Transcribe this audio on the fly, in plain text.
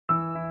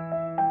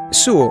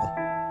Sewell,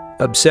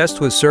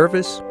 obsessed with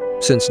service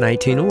since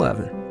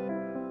 1911.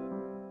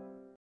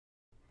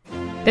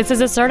 This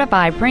is a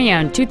certified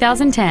pre-owned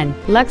 2010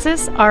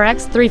 Lexus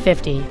RX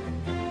 350.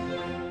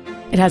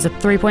 It has a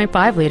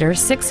 3.5-liter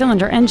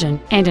six-cylinder engine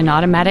and an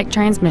automatic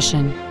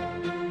transmission.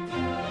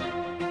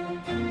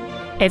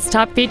 Its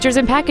top features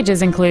and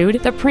packages include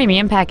the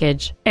premium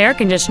package, air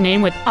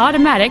conditioning with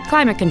automatic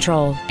climate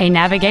control, a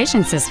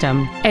navigation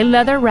system, a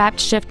leather-wrapped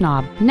shift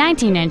knob,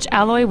 19-inch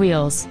alloy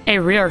wheels, a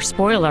rear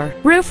spoiler,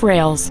 roof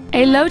rails,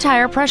 a low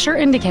tire pressure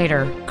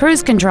indicator,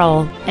 cruise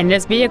control, and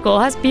this vehicle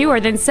has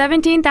fewer than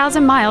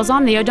 17,000 miles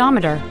on the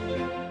odometer.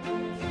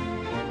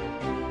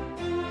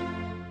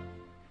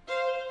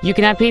 You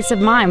can have peace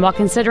of mind while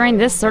considering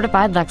this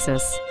certified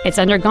Lexus. It's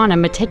undergone a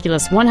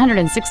meticulous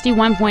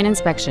 161-point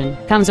inspection,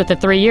 comes with a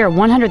 3-year,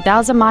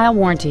 100,000-mile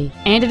warranty,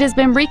 and it has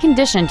been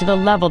reconditioned to the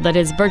level that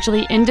is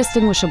virtually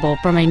indistinguishable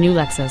from a new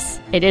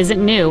Lexus. It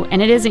isn't new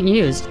and it isn't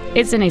used.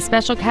 It's in a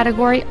special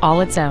category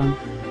all its own.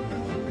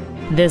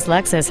 This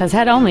Lexus has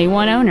had only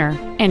one owner,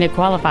 and it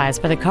qualifies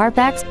for the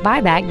Carfax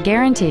buyback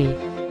guarantee.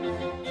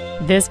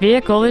 This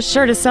vehicle is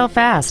sure to sell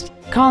fast.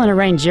 Call and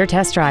arrange your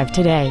test drive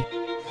today.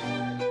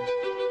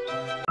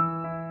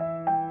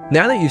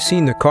 Now that you've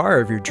seen the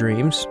car of your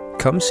dreams,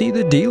 come see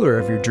the dealer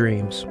of your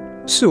dreams.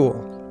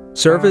 Sewell.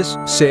 Service,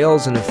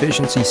 sales, and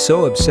efficiency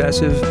so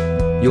obsessive,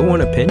 you'll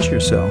want to pinch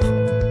yourself.